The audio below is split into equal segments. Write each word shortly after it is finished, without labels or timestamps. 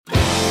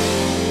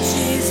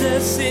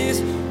Jesus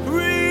is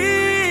real.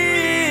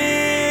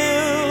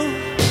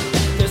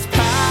 There's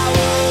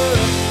power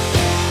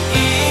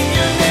in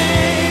your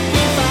name. We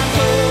find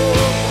hope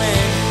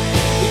when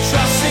we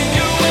trust in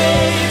your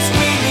ways.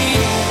 We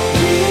need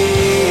you.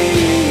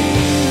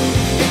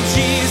 And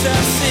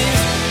Jesus is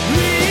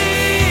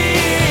real.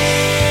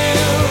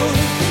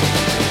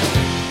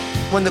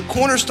 When the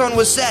cornerstone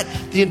was set,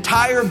 the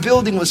entire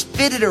building was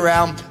fitted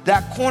around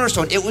that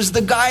cornerstone. It was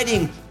the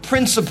guiding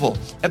principle.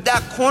 If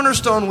that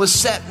cornerstone was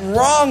set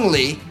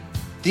wrongly,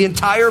 the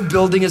entire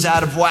building is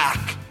out of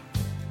whack.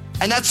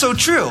 And that's so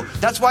true.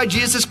 That's why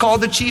Jesus is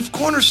called the chief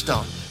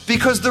cornerstone.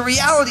 Because the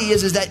reality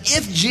is that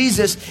if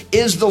Jesus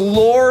is the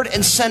Lord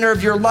and center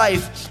of your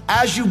life,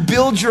 as you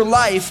build your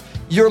life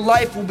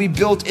will be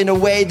built in a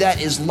way that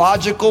is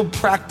logical,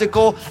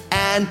 practical,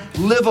 and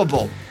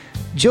livable.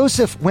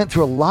 Joseph went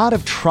through a lot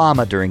of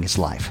trauma during his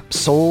life.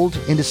 Sold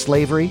into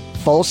slavery,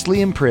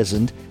 falsely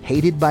imprisoned,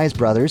 hated by his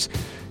brothers.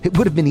 It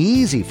would have been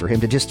easy for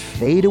him to just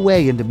fade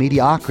away into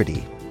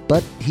mediocrity,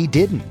 but he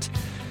didn't.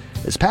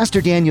 As Pastor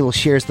Daniel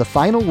shares the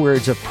final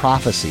words of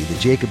prophecy that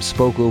Jacob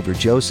spoke over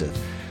Joseph,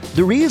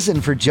 the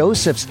reason for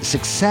Joseph's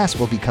success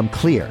will become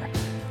clear.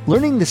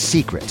 Learning the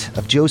secret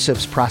of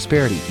Joseph's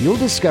prosperity, you'll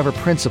discover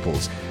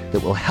principles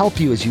that will help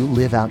you as you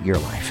live out your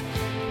life.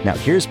 Now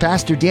here's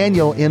Pastor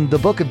Daniel in the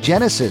book of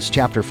Genesis,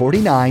 chapter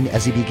 49,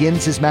 as he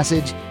begins his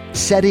message,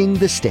 Setting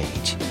the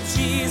Stage.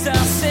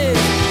 Jesus is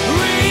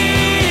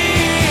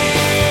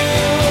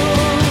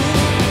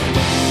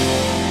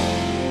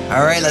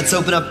All right, let's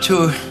open up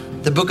to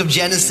the book of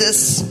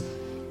Genesis.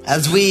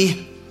 As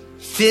we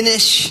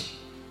finish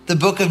the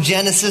book of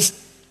Genesis,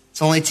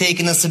 it's only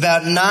taken us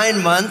about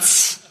 9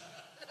 months.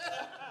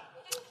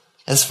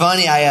 It's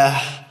funny,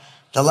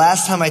 the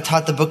last time I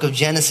taught the book of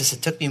Genesis,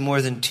 it took me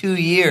more than 2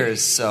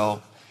 years,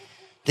 so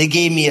they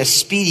gave me a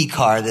speedy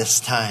car this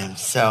time.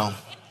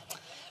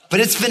 But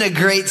it's been a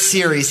great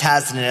series,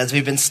 hasn't it, as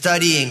we've been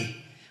studying.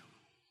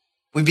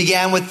 We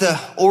began with the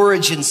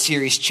Origin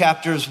series,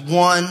 chapters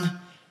 1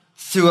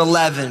 through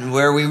 11,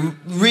 where we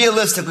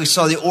realistically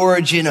saw the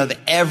origin of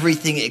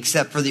everything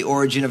except for the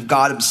origin of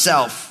God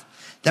himself.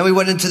 Then we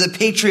went into the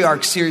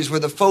Patriarch series, where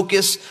the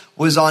focus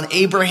was on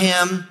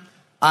Abraham,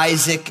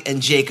 Isaac,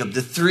 and Jacob,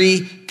 the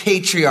 3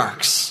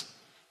 patriarchs.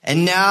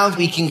 And now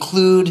we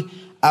conclude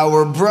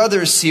our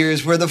Brothers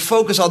series, where the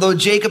focus, although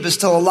Jacob is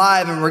still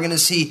alive and we're going to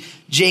see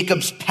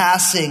Jacob's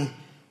passing,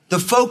 the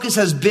focus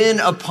has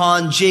been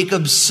upon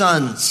Jacob's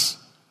sons.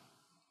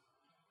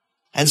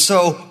 And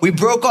so we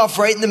broke off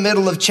right in the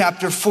middle of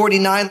chapter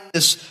 49,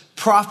 this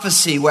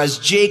prophecy, as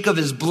Jacob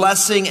is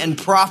blessing and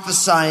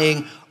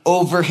prophesying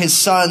over his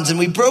sons. And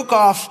we broke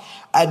off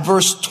at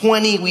verse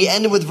 20. We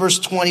ended with verse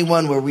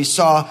 21, where we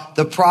saw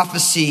the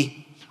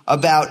prophecy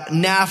about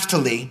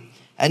Naphtali.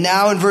 And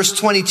now in verse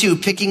 22,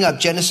 picking up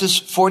Genesis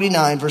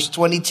 49, verse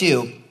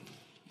 22,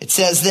 it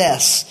says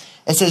this.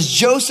 It says,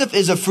 Joseph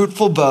is a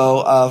fruitful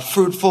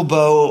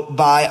bow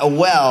by a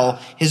well.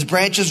 His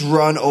branches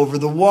run over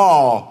the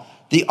wall.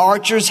 The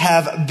archers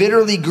have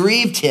bitterly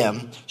grieved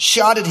him,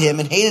 shot at him,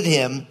 and hated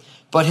him,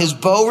 but his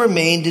bow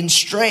remained in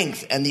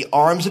strength, and the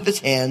arms of his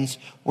hands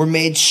were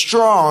made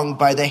strong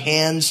by the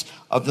hands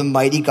of the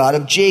mighty God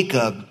of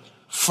Jacob.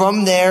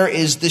 From there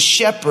is the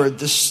shepherd,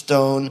 the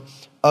stone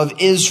of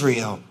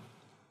Israel.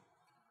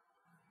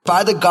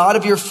 By the God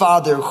of your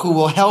father who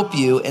will help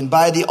you, and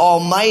by the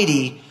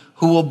Almighty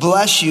who will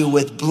bless you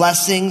with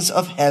blessings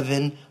of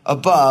heaven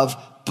above,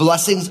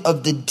 blessings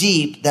of the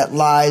deep that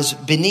lies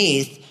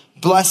beneath,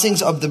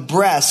 blessings of the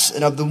breasts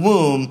and of the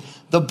womb.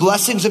 The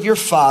blessings of your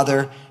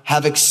father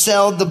have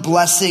excelled the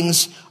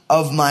blessings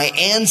of my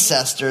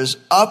ancestors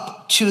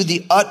up to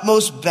the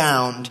utmost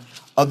bound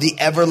of the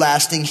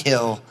everlasting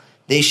hill.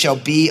 They shall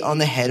be on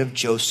the head of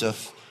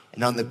Joseph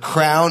and on the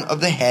crown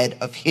of the head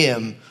of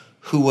him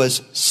who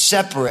was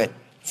separate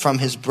from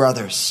his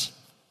brothers.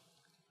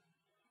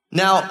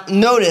 Now,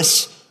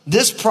 notice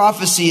this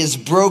prophecy is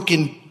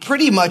broken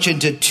pretty much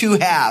into 2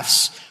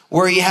 halves,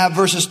 where you have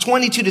verses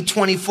 22 to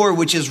 24,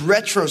 which is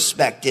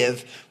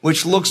retrospective,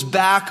 which looks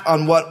back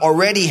on what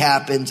already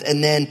happened,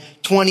 and then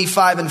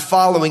 25 and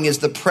following is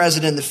the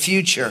present and the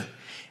future.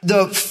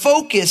 The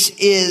focus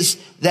is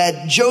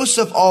that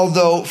Joseph,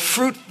 although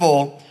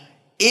fruitful,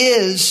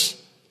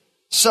 is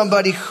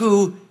somebody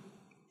who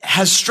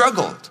has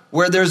struggled,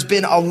 where there's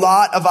been a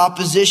lot of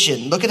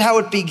opposition. Look at how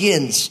it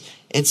begins.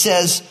 It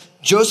says,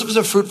 Joseph is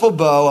a fruitful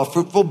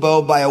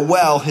bow by a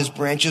well. His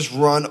branches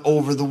run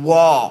over the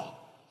wall.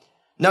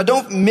 Now,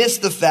 don't miss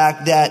the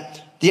fact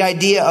that the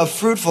idea of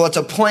fruitful, it's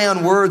a play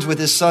on words with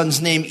his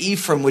son's name,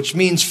 Ephraim, which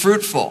means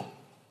fruitful.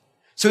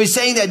 So he's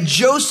saying that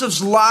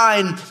Joseph's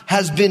line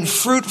has been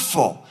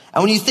fruitful.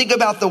 And when you think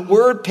about the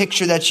word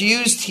picture that's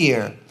used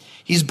here,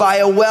 he's by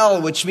a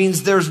well, which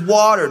means there's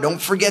water.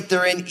 Don't forget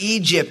they're in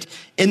Egypt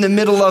in the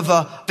middle of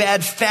a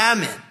bad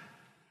famine.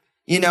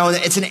 You know,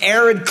 it's an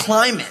arid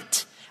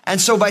climate. And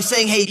so by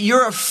saying, hey,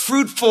 you're a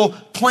fruitful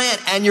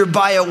plant and you're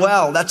by a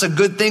well. That's a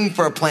good thing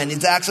for a plant. It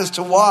needs access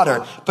to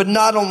water. But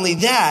not only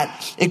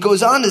that, it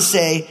goes on to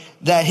say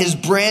that his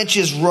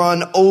branches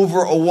run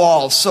over a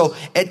wall. So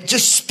it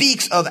just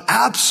speaks of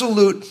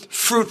absolute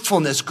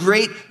fruitfulness,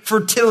 great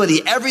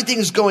fertility.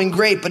 Everything's going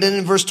great. But then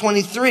in verse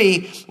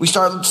 23, we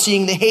start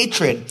seeing the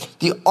hatred.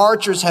 The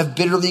archers have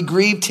bitterly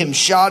grieved him,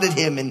 shot at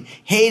him, and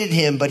hated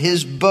him, but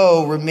his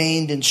bow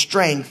remained in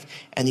strength,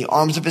 and the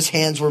arms of his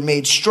hands were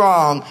made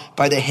strong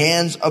by the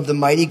hands of the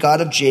mighty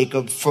God of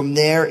Jacob. From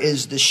there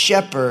is the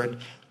shepherd,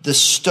 the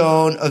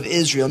stone of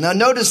Israel. Now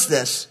notice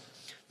this.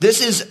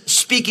 This is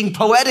speaking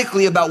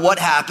poetically about what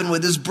happened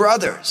with his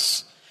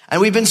brothers. And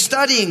we've been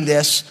studying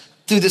this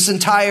through this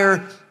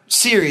entire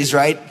series,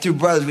 right? Through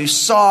brothers. We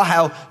saw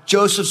how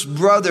Joseph's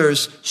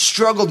brothers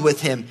struggled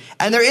with him.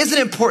 And there is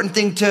an important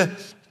thing to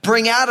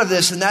bring out of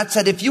this, and that's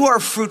that if you are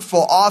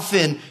fruitful,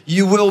 often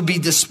you will be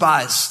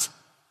despised.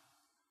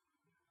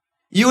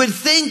 You would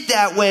think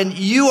that when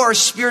you are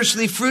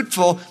spiritually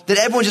fruitful, that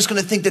everyone's just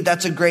going to think that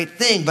that's a great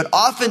thing. But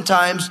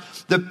oftentimes,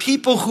 the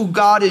people who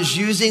God is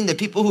using, the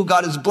people who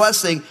God is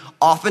blessing,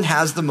 often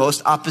has the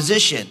most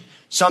opposition.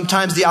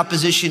 Sometimes the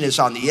opposition is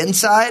on the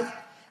inside.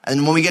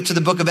 And when we get to the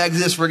book of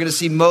Exodus, we're going to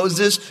see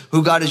Moses,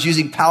 who God is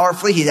using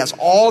powerfully. He has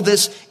all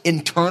this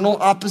internal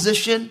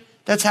opposition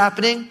that's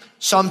happening.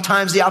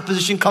 Sometimes the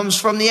opposition comes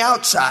from the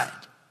outside.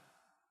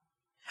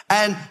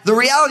 And the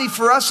reality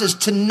for us is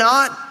to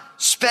not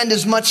spend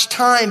as much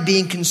time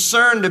being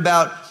concerned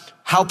about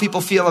how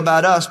people feel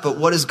about us, but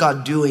what is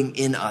God doing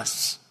in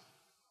us?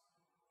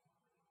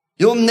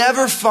 You'll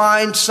never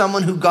find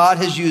someone who God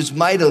has used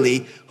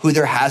mightily who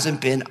there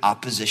hasn't been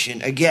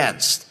opposition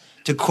against.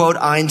 To quote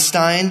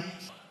Einstein,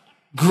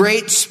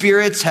 great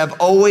spirits have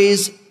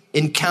always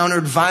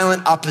encountered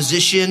violent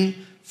opposition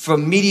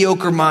from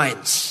mediocre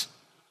minds.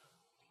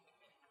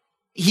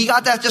 He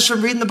got that just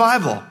from reading the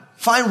Bible.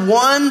 Find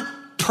one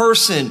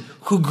person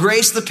who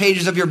graced the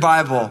pages of your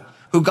Bible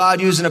who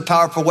God used in a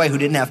powerful way, who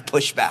didn't have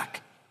pushback.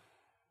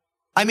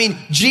 I mean,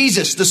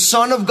 Jesus, the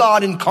Son of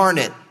God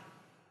incarnate,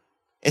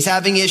 is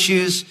having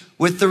issues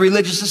with the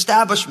religious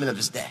establishment of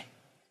his day.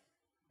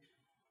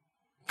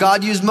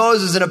 God used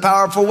Moses in a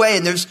powerful way,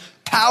 and there's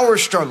power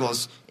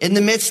struggles in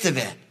the midst of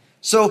it.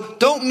 So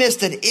don't miss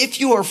that if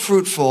you are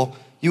fruitful,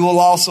 you will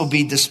also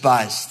be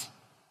despised.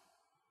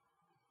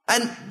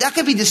 And that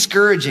can be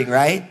discouraging,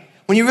 right?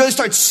 When you really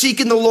start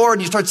seeking the Lord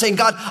and you start saying,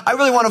 God, I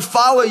really want to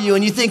follow you.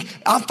 And you think,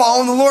 I'm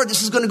following the Lord.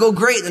 This is going to go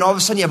great. And then all of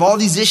a sudden you have all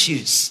these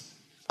issues.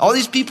 All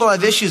these people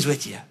have issues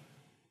with you.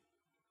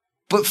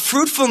 But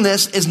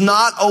fruitfulness is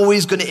not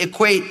always going to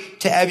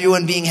equate to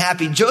everyone being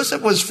happy.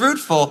 Joseph was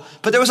fruitful,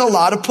 but there was a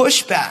lot of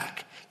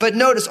pushback. But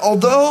notice,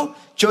 although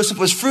Joseph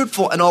was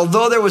fruitful and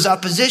although there was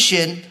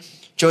opposition,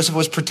 Joseph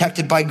was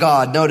protected by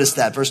God. Notice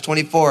that, verse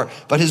 24.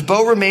 But his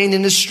bow remained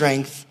in his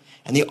strength,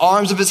 and the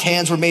arms of his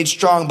hands were made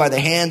strong by the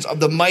hands of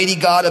the mighty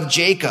God of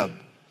Jacob.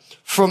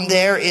 From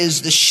there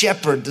is the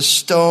shepherd, the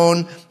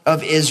stone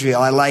of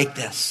Israel. I like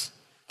this.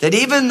 That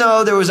even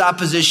though there was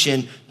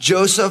opposition,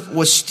 Joseph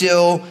was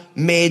still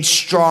made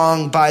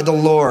strong by the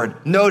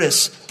Lord.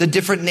 Notice the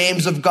different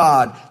names of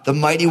God, the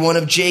mighty one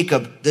of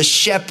Jacob, the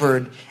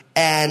shepherd,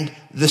 and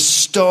the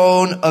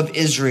stone of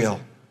Israel.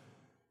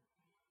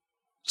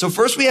 So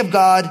first we have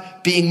God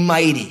being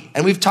mighty,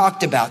 and we've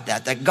talked about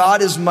that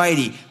God is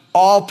mighty,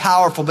 all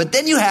powerful. But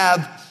then you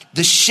have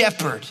the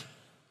shepherd.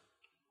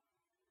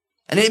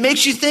 And it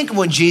makes you think of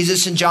when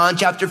Jesus in John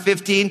chapter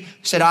 15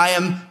 said, I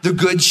am the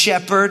good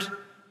shepherd,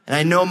 and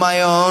I know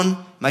my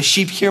own. My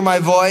sheep hear my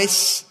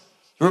voice.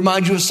 It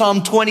reminds you of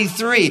Psalm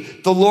 23.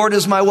 The Lord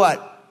is my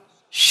what?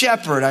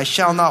 Shepherd, I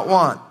shall not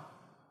want.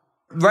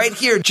 Right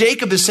here,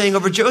 Jacob is saying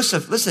over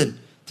Joseph, listen,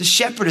 the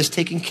shepherd is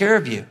taking care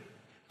of you.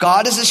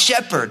 God is a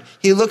shepherd.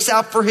 He looks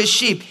out for his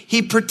sheep.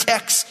 He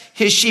protects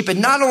his sheep. And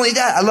not only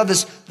that, I love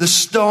this, the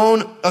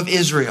stone of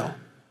Israel.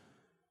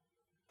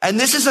 And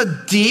this is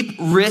a deep,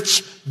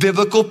 rich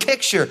biblical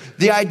picture.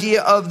 The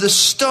idea of the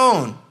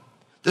stone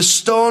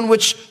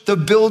which the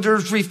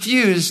builders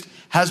refused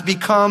has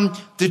become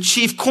the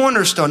chief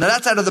cornerstone. Now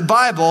that's out of the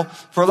Bible.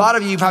 For a lot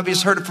of you, you've probably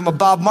just heard it from a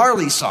Bob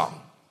Marley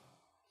song.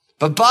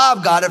 But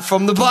Bob got it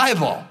from the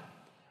Bible,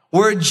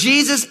 where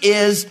Jesus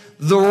is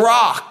the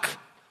rock,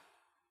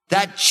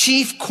 that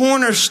chief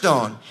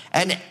cornerstone.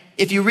 And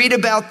if you read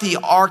about the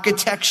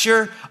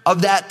architecture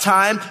of that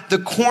time, the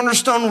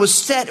cornerstone was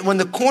set. When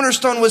the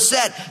cornerstone was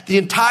set, the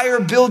entire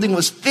building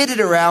was fitted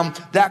around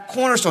that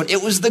cornerstone.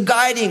 It was the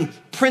guiding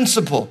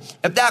principle.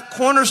 If that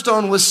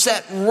cornerstone was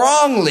set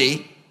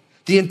wrongly,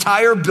 the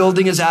entire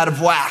building is out of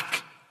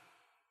whack.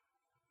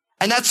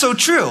 And that's so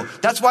true.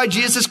 That's why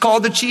Jesus is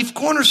called the chief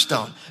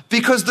cornerstone.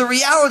 Because the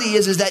reality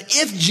is that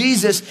if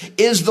Jesus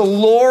is the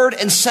Lord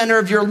and center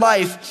of your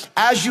life,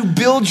 as you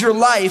build your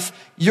life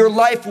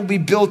will be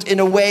built in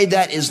a way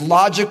that is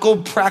logical,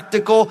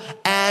 practical,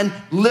 and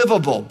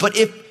livable. But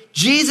if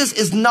Jesus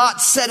is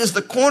not set as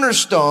the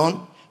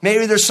cornerstone,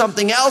 maybe there's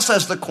something else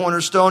as the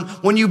cornerstone.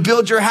 When you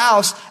build your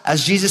house,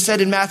 as Jesus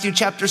said in Matthew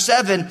chapter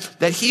 7,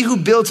 that he who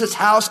builds his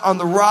house on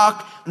the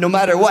rock, no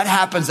matter what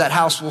happens, that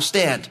house will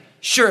stand.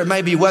 Sure, it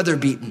might be weather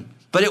beaten,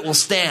 but it will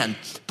stand.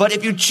 But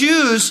if you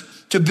choose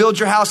to build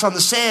your house on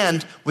the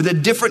sand with a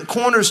different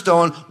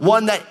cornerstone,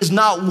 one that is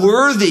not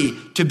worthy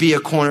to be a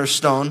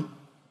cornerstone,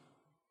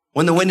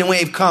 when the wind and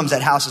wave comes,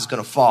 that house is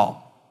going to fall.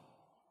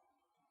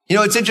 You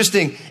know, it's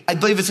interesting. I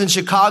believe it's in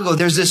Chicago.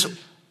 There's this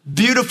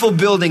beautiful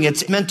building.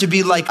 It's meant to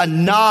be like a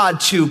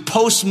nod to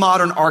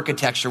postmodern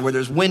architecture where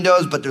there's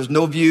windows, but there's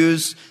no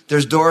views.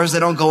 There's doors that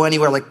don't go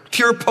anywhere, like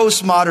pure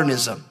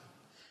postmodernism.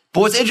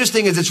 But what's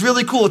interesting is it's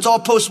really cool. It's all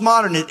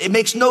postmodern. It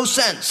makes no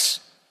sense.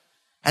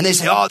 And they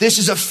say, oh, this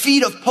is a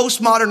feat of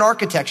postmodern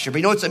architecture. But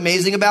you know what's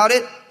amazing about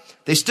it?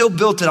 They still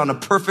built it on a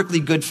perfectly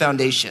good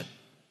foundation.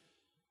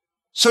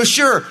 So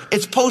sure,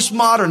 it's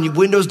postmodern.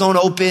 Windows don't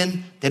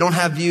open. They don't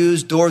have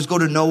views. Doors go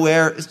to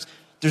nowhere.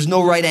 There's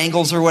no right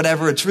angles or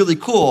whatever. It's really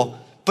cool.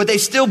 But they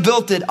still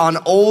built it on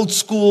old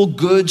school,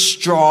 good,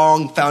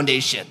 strong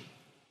foundation.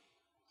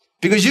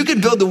 Because you can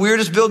build the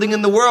weirdest building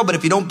in the world, but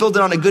if you don't build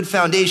it on a good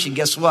foundation,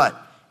 guess what?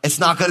 It's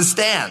not going to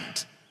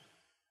stand.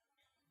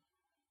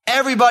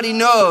 Everybody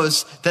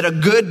knows that a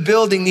good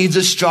building needs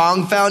a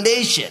strong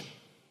foundation.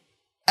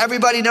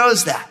 Everybody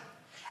knows that.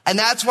 And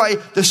that's why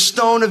the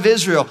stone of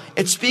Israel,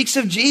 it speaks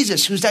of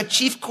Jesus, who's that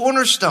chief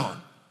cornerstone.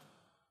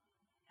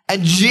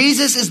 And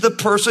Jesus is the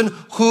person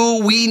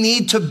who we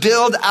need to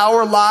build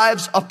our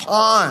lives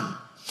upon.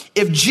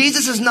 If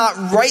Jesus is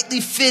not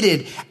rightly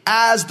fitted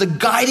as the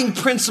guiding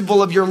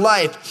principle of your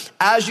life,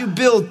 as you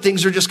build,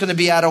 things are just going to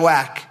be out of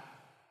whack.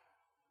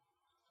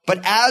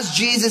 But as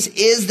Jesus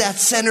is that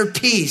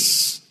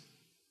centerpiece,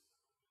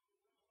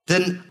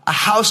 then a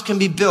house can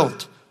be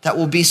built that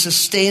will be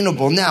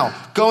sustainable. Now,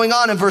 going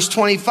on in verse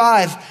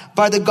 25,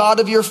 by the God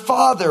of your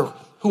father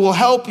who will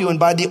help you, and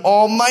by the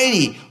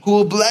Almighty who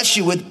will bless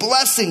you with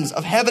blessings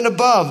of heaven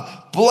above,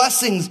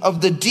 blessings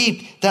of the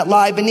deep that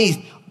lie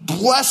beneath,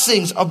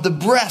 blessings of the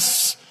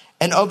breasts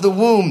and of the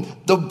womb,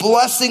 the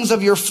blessings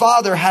of your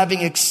father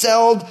having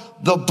excelled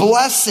the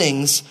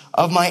blessings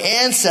of my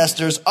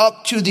ancestors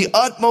up to the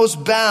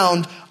utmost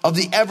bound of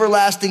the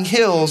everlasting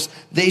hills.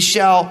 They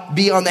shall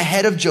be on the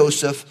head of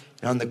Joseph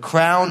and on the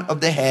crown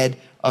of the head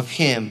of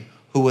him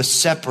who was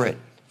separate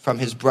from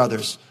his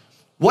brothers.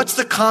 What's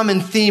the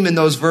common theme in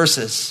those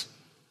verses?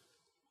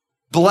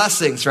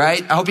 Blessings,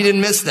 right? I hope you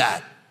didn't miss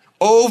that.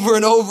 Over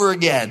and over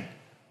again.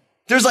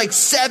 There's like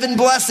 7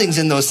 blessings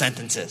in those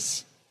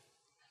sentences.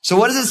 So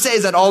what does it say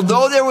is that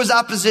although there was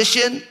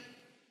opposition,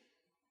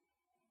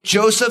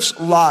 Joseph's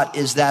lot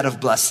is that of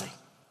blessing.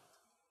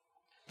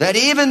 That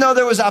even though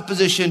there was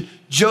opposition,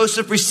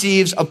 Joseph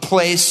receives a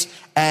place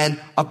and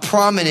a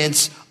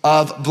prominence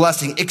of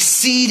blessing,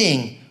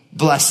 exceeding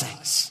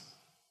blessings.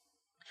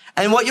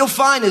 And what you'll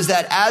find is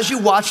that as you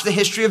watch the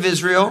history of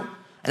Israel,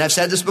 and I've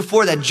said this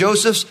before, that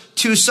Joseph's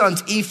 2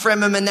 sons,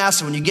 Ephraim and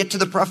Manasseh, when you get to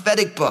the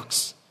prophetic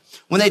books,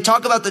 when they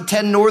talk about the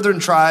 10 northern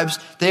tribes,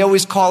 they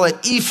always call it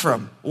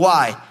Ephraim.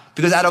 Why?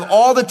 Because out of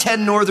all the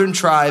 10 northern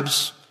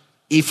tribes,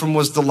 Ephraim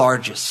was the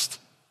largest.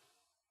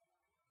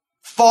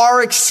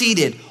 Far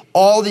exceeded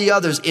all the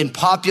others in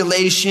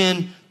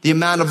population, the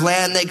amount of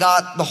land they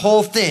got, the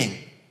whole thing.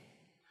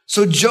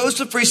 So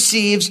Joseph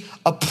receives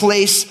a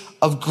place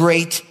of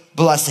great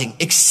blessing,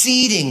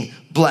 exceeding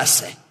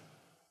blessing.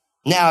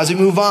 Now, as we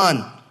move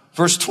on,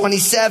 verse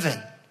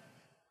 27,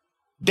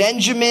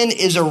 Benjamin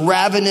is a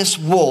ravenous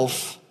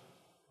wolf.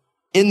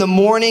 In the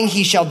morning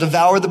he shall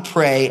devour the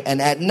prey,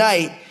 and at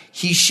night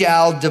he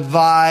shall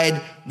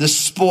divide the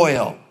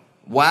spoil.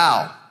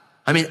 Wow.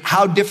 I mean,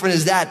 how different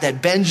is that?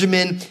 That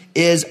Benjamin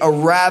is a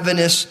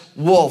ravenous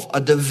wolf, a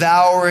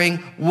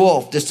devouring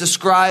wolf. This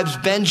describes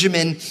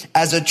Benjamin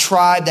as a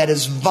tribe that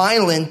is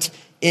violent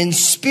in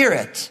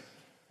spirit.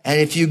 And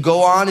if you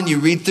go on and you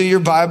read through your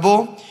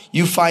Bible,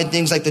 you find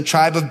things like the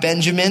tribe of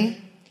Benjamin.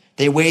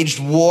 They waged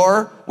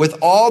war with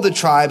all the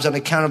tribes on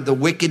account of the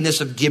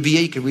wickedness of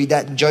Gibeah. You can read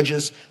that in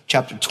Judges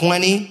chapter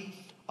 20.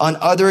 On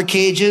other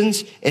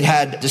occasions, it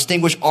had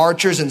distinguished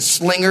archers and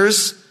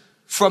slingers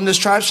from this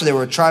tribe, so they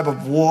were a tribe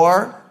of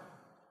war.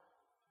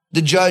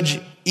 The judge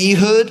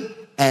Ehud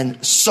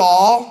and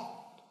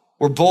Saul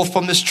were both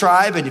from this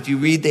tribe, and if you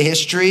read the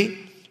history,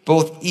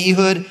 both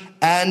Ehud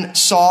and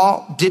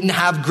Saul didn't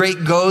have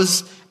great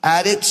goes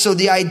at it. So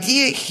the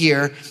idea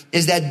here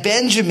is that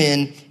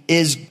Benjamin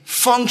is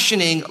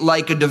functioning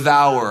like a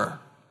devourer,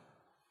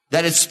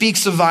 that it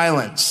speaks of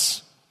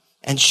violence.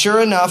 And sure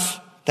enough,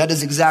 that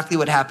is exactly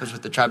what happens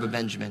with the tribe of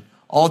Benjamin.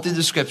 All through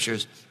the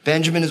scriptures,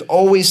 Benjamin is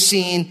always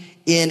seen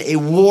in a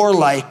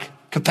warlike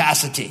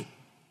capacity.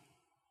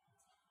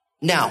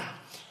 Now,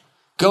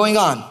 going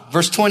on,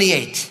 verse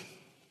 28.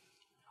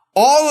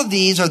 All of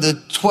these are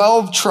the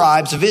 12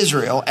 tribes of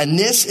Israel, and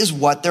this is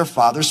what their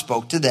father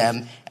spoke to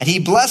them. And he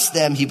blessed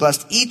them. He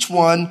blessed each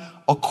one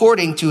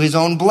according to his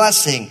own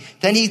blessing.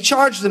 Then he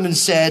charged them and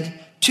said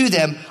to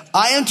them,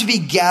 I am to be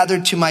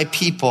gathered to my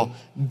people.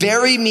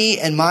 Bury me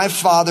and my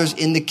fathers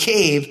in the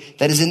cave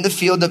that is in the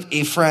field of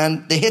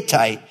Ephron the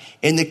Hittite,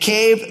 in the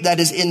cave that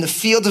is in the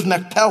field of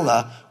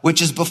Machpelah,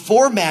 which is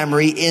before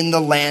Mamre in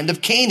the land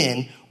of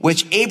Canaan,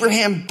 which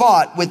Abraham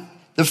bought with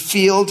the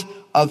field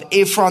of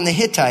Ephron the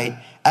Hittite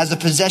as a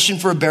possession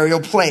for a burial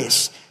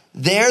place.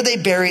 There they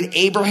buried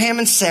Abraham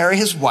and Sarah,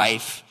 his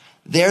wife.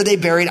 There they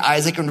buried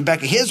Isaac and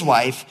Rebekah, his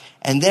wife.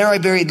 And there I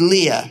buried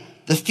Leah.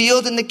 The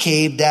field and the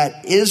cave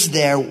that is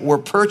there were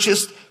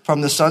purchased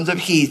from the sons of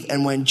Heth.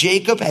 And when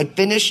Jacob had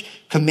finished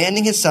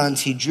commanding his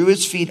sons, he drew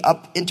his feet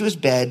up into his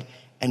bed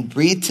and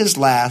breathed his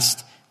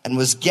last and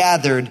was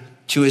gathered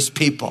to his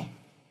people.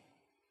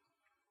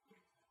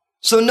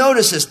 So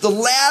notice this. The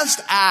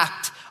last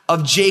act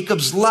of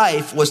Jacob's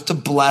life was to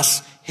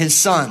bless his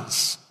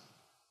sons.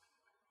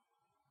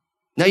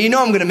 Now, you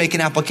know I'm going to make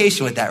an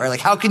application with that, right?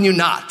 Like, how can you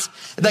not?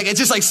 Like, it's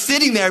just like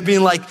sitting there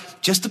being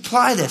like, just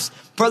apply this.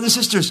 Brothers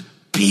and sisters,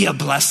 be a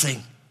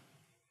blessing.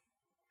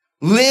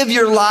 Live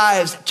your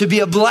lives to be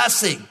a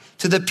blessing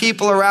to the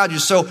people around you.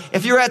 So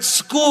if you're at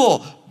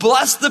school,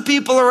 bless the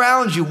people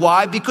around you.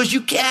 Why? Because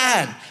you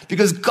can.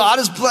 Because God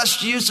has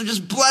blessed you, so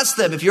just bless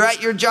them. If you're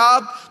at your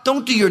job,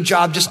 don't do your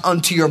job just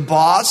unto your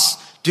boss.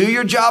 Do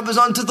your job as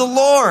unto the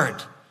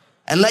Lord.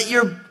 And let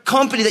your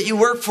company that you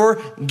work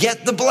for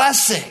get the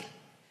blessing.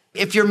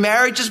 If you're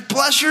married, just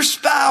bless your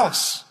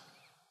spouse.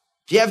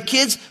 If you have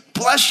kids,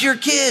 bless your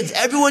kids.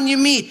 Everyone you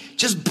meet,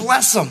 just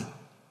bless them.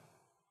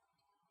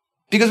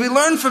 Because we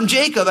learn from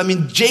Jacob,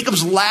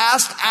 Jacob's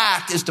last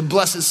act is to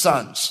bless his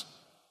sons.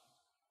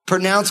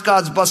 Pronounce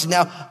God's blessing.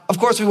 Now, of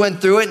course, we went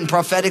through it, and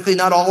prophetically,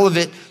 not all of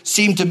it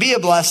seemed to be a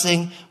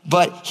blessing,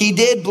 but he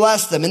did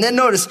bless them. And then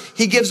notice,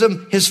 he gives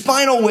them his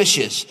final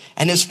wishes.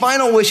 And his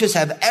final wishes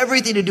have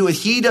everything to do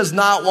with he does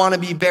not want to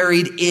be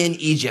buried in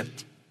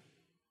Egypt.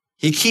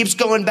 He keeps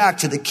going back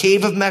to the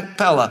cave of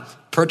Machpelah,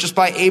 purchased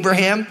by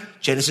Abraham,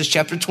 Genesis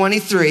chapter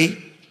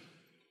 23.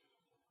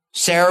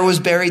 Sarah was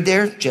buried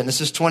there,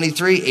 Genesis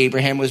 23.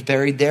 Abraham was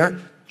buried there,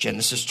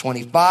 Genesis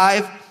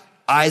 25.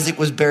 Isaac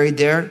was buried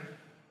there,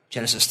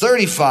 Genesis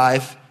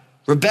 35.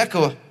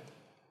 Rebekah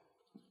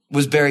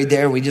was buried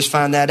there. We just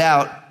found that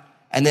out.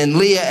 And then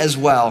Leah as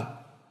well.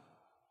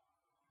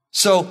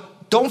 So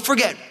don't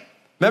forget.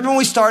 Remember when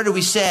we started,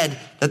 we said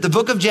that the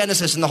book of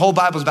Genesis and the whole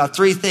Bible is about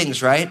three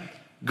things, right?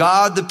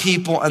 God, the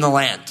people, and the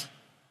land.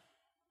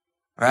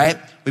 Right?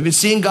 We've been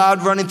seeing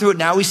God running through it.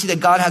 Now we see that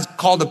God has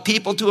called a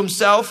people to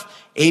himself.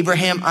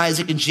 Abraham,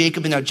 Isaac, and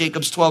Jacob, and now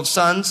Jacob's 12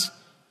 sons.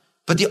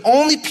 But the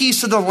only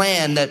piece of the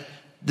land that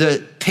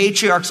the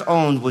patriarchs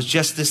owned was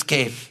just this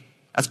cave.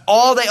 That's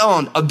all they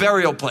owned, a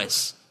burial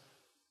place.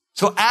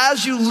 So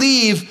as you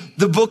leave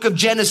the book of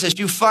Genesis,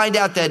 you find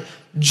out that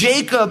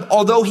Jacob,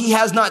 although he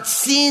has not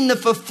seen the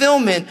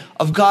fulfillment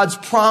of God's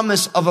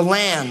promise of a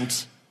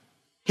land,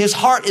 his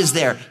heart is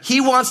there.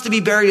 He wants to be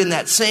buried in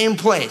that same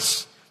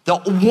place. The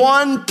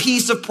one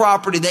piece of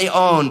property they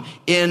own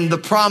in the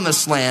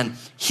promised land.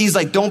 He's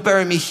like, don't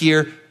bury me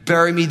here,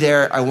 bury me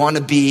there. I want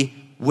to be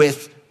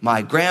with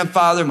my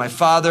grandfather, my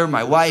father,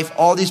 my wife,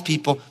 all these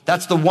people.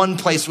 That's the one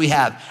place we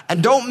have.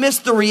 And don't miss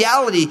the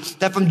reality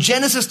that from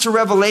Genesis to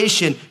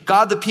Revelation,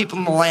 God, the people,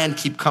 and the land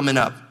keep coming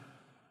up.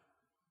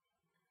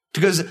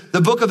 Because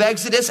the book of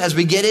Exodus, as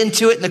we get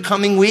into it in the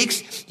coming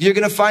weeks, you're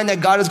going to find that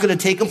God is going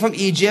to take them from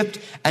Egypt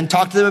and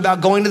talk to them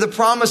about going to the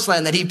promised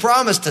land that he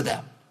promised to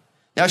them.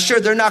 Now, sure,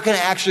 they're not going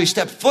to actually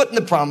step foot in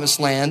the promised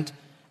land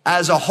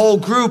as a whole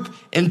group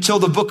until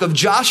the book of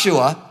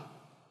Joshua.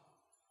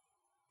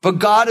 But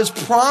God has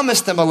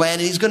promised them a land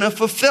and he's going to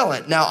fulfill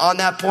it. Now, on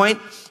that point,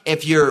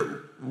 if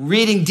you're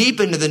reading deep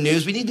into the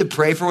news, we need to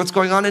pray for what's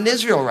going on in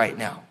Israel right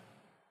now.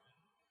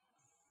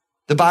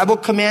 The Bible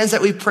commands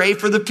that we pray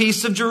for the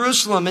peace of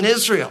Jerusalem and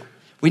Israel.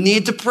 We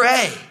need to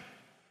pray.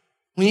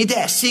 We need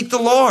to seek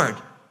the Lord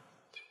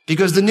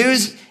because the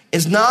news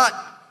is not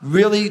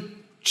really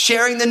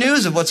sharing the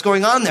news of what's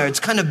going on there. It's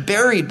kind of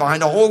buried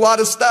behind a whole lot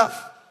of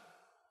stuff.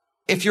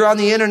 If you're on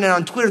the internet,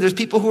 on Twitter, there's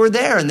people who are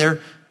there and they're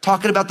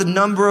talking about the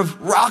number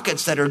of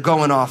rockets that are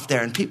going off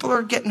there and people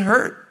are getting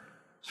hurt.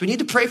 So we need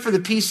to pray for the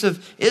peace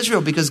of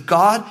Israel because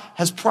God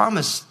has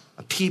promised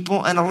a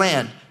people and a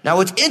land. Now,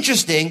 what's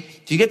interesting,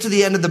 if you get to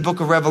the end of the book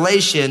of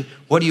Revelation,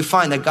 what do you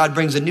find? That God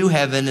brings a new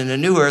heaven and a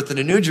new earth and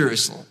a new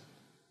Jerusalem.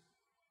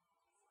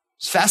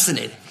 It's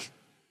fascinating.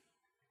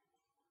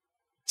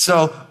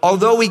 So,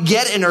 although we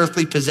get an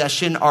earthly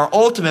possession, our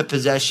ultimate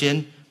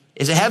possession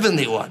is a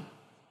heavenly one.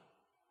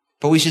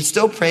 But we should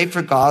still pray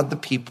for God, the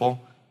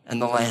people,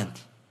 and the land.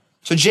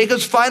 So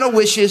Jacob's final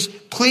wish is,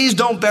 please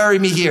don't bury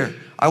me here.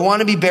 I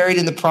want to be buried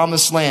in the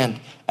promised land.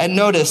 And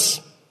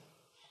notice,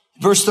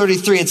 verse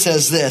 33, it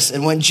says this,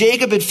 and when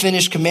Jacob had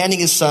finished commanding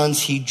his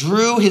sons, he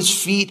drew his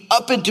feet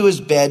up into his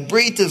bed,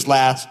 breathed his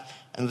last,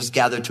 and was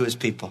gathered to his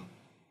people.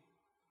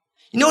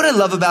 You know what I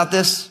love about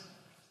this?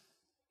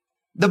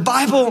 The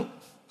Bible,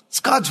 it's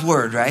God's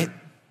word, right?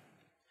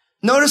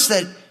 Notice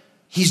that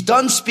he's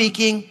done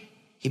speaking.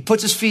 He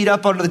puts his feet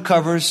up under the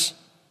covers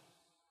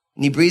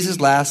and he breathes his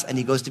last and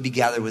he goes to be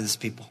gathered with his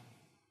people.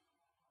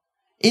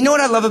 You know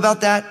what I love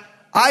about that?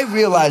 I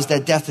realize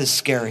that death is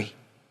scary.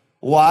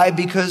 Why?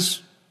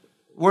 Because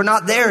we're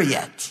not there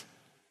yet.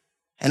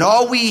 And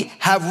all we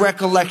have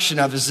recollection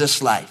of is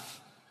this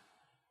life.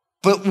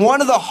 But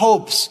one of the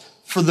hopes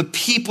for the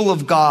people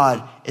of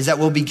God is that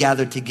we'll be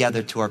gathered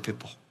together to our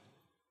people.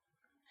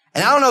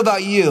 And I don't know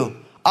about you.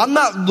 I'm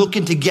not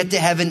looking to get to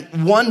heaven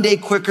one day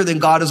quicker than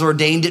God has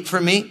ordained it for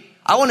me.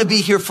 I want to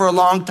be here for a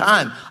long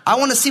time. I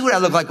want to see what I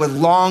look like with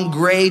long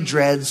gray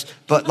dreads,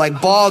 but like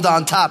bald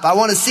on top. I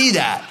want to see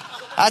that.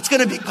 That's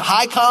going to be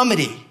high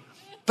comedy.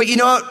 But you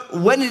know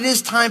what? When it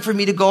is time for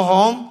me to go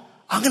home,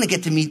 I'm going to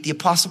get to meet the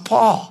Apostle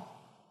Paul.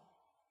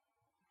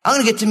 I'm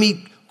going to get to meet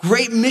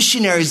great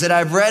missionaries that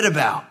I've read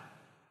about.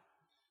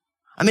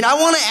 I mean, I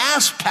want to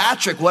ask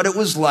Patrick what it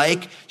was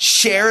like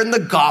sharing the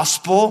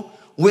gospel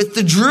with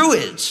the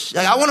Druids.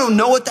 Like, I want to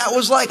know what that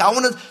was like. I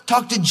want to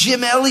talk to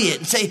Jim Elliott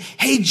and say,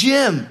 hey,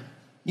 Jim,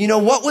 you know,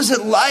 what was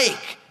it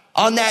like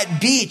on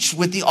that beach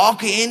with the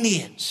Auca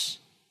Indians?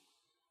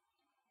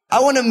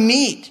 I want to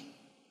meet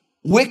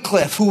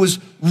Wycliffe, who was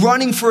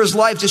running for his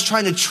life, just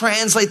trying to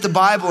translate the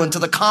Bible into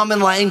the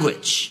common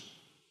language.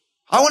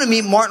 I want to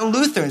meet Martin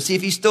Luther and see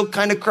if he's still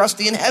kind of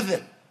crusty in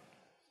heaven.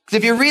 Because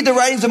if you read the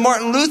writings of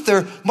Martin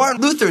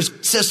Luther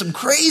says some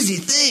crazy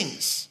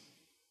things.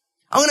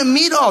 I want to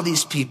meet all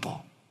these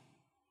people.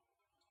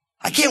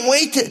 I can't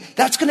wait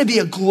that's going to be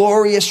a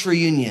glorious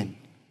reunion.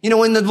 You know,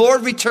 when the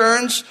Lord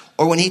returns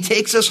or when he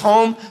takes us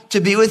home to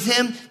be with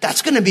him,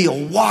 that's going to be a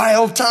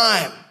wild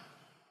time.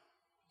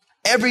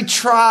 Every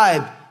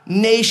tribe,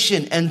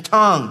 nation, and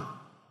tongue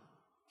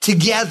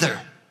together,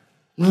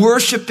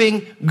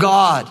 worshiping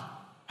God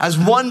as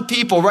one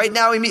people. Right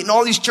now we meet in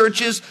all these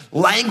churches,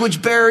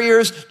 language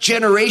barriers,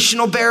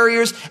 generational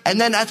barriers, and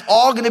then that's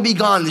all going to be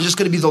gone. There's just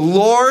going to be the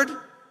Lord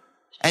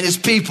and his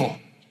people.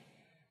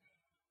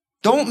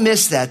 Don't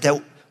miss that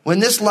when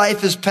this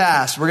life is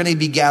past, we're going to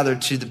be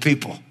gathered to the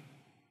people.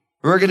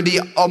 We're going to be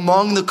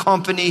among the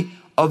company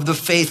of the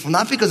faithful,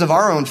 not because of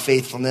our own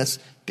faithfulness,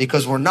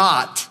 because we're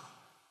not,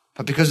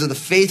 but because of the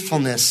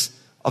faithfulness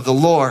of the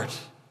Lord.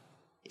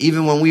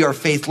 Even when we are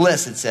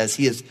faithless, it says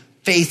he is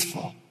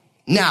faithful.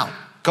 Now,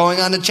 going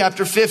on to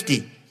chapter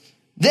 50.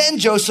 Then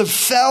Joseph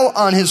fell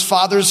on his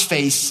father's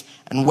face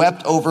and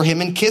wept over him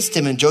and kissed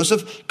him. And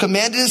Joseph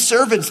commanded his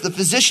servants, the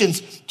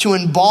physicians, to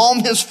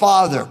embalm his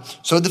father.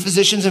 So the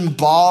physicians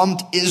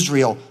embalmed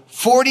Israel.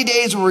 40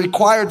 days were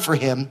required for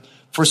him,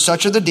 for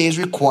such are the days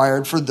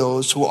required for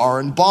those who are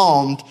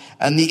embalmed.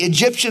 And the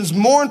Egyptians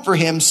mourned for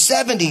him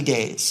 70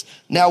 days.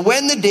 Now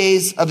when the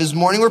days of his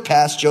mourning were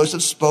past,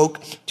 Joseph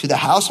spoke to the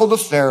household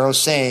of Pharaoh,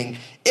 saying,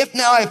 if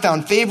now I have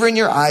found favor in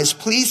your eyes,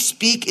 please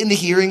speak in the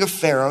hearing of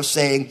Pharaoh,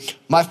 saying,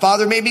 my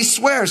father made me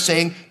swear,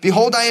 saying,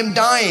 behold, I am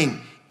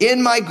dying.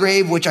 In my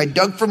grave, which I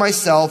dug for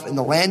myself in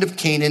the land of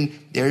Canaan,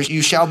 there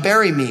you shall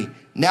bury me.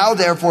 Now,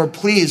 therefore,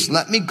 please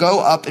let me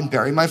go up and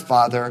bury my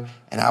father,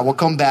 and I will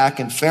come back.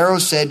 And Pharaoh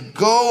said,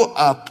 go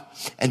up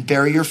and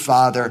bury your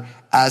father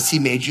as he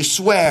made you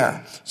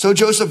swear. So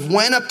Joseph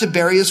went up to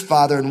bury his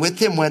father, and with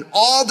him went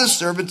all the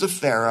servants of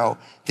Pharaoh,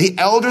 the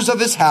elders of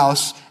his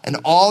house, and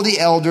all the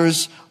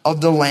elders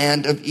of the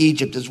land of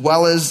Egypt, as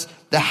well as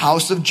the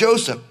house of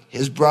Joseph,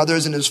 his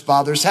brothers and his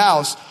father's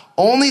house.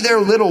 Only their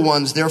little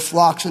ones, their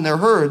flocks and their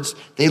herds,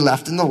 they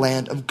left in the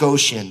land of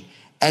Goshen.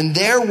 And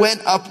there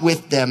went up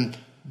with them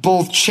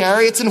both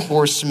chariots and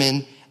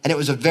horsemen, and it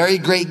was a very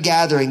great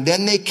gathering.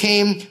 Then they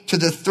came to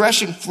the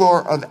threshing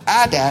floor of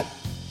Adat,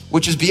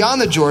 which is beyond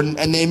the Jordan,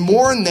 and they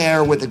mourned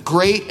there with a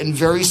great and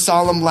very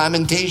solemn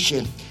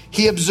lamentation.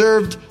 He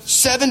observed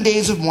 7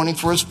 days of mourning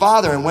for his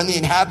father, and when the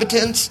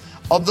inhabitants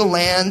of the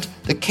land,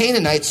 the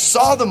Canaanites,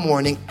 saw the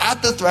mourning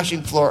at the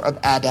threshing floor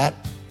of Adat,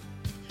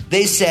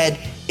 they said,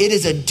 it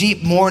is a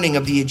deep mourning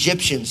of the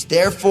Egyptians.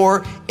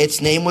 Therefore, its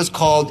name was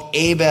called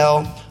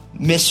Abel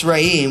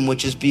Mizraim,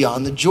 which is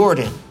beyond the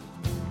Jordan.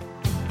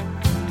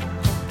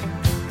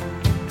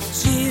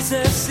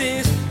 Jesus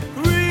is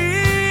real.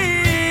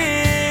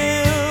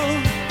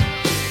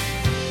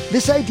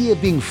 This idea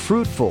of being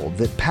fruitful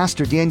that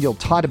Pastor Daniel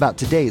taught about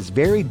today is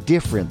very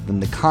different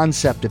than the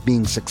concept of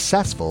being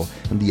successful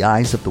in the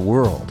eyes of the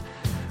world.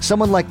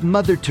 Someone like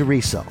Mother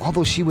Teresa,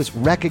 although she was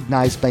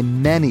recognized by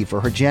many for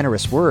her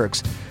generous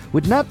works,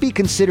 would not be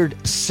considered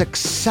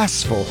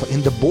successful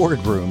in the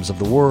boardrooms of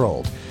the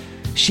world.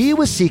 She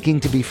was seeking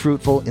to be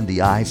fruitful in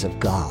the eyes of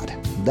God.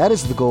 That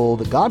is the goal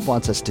that God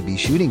wants us to be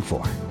shooting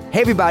for.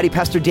 Hey everybody,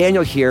 Pastor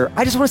Daniel here.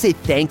 I just want to say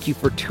thank you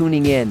for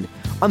tuning in.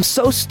 I'm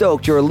so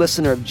stoked you're a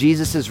listener of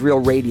Jesus is Real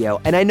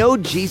Radio, and I know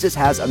Jesus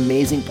has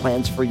amazing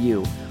plans for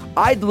you.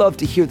 I'd love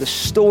to hear the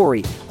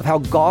story of how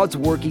God's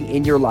working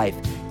in your life.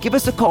 Give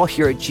us a call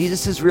here at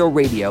Jesus is Real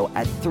Radio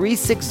at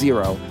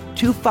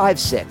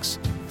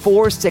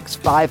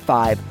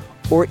 360-256-4655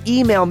 or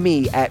email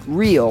me at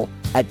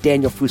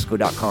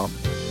real@danielfusco.com.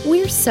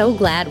 We're so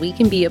glad we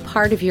can be a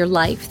part of your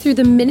life through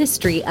the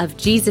ministry of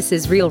Jesus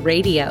is Real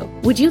Radio.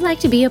 Would you like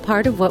to be a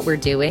part of what we're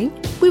doing?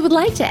 We would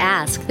like to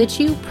ask that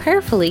you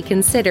prayerfully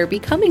consider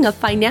becoming a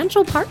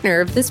financial partner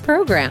of this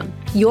program.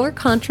 Your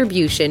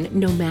contribution,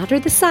 no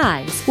matter the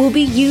size, will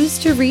be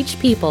used to reach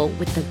people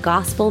with the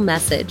gospel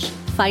message.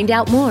 Find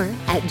out more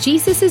at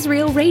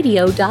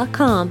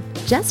JesusIsRealRadio.com.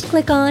 Just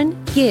click on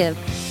Give.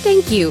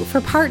 Thank you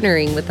for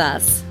partnering with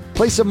us.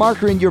 Place a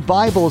marker in your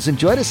Bibles and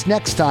join us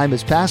next time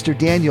as Pastor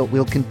Daniel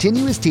will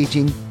continue his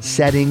teaching,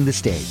 Setting the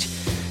Stage.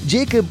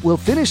 Jacob will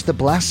finish the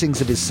blessings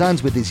of his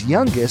sons with his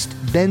youngest,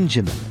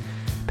 Benjamin.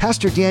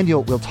 Pastor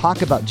Daniel will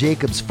talk about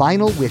Jacob's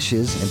final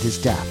wishes and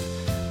his death.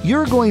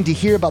 You're going to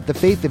hear about the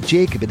faith of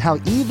Jacob and how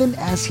even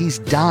as he's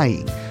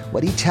dying,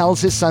 what he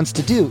tells his sons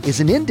to do is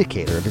an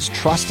indicator of his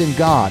trust in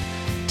God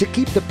to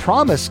keep the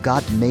promise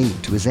God made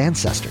to his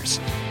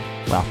ancestors.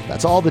 Well,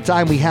 that's all the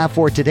time we have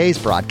for today's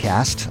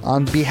broadcast.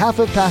 On behalf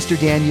of Pastor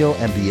Daniel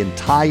and the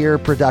entire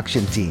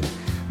production team,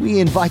 we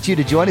invite you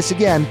to join us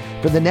again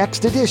for the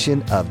next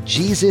edition of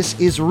Jesus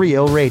is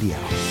Real Radio.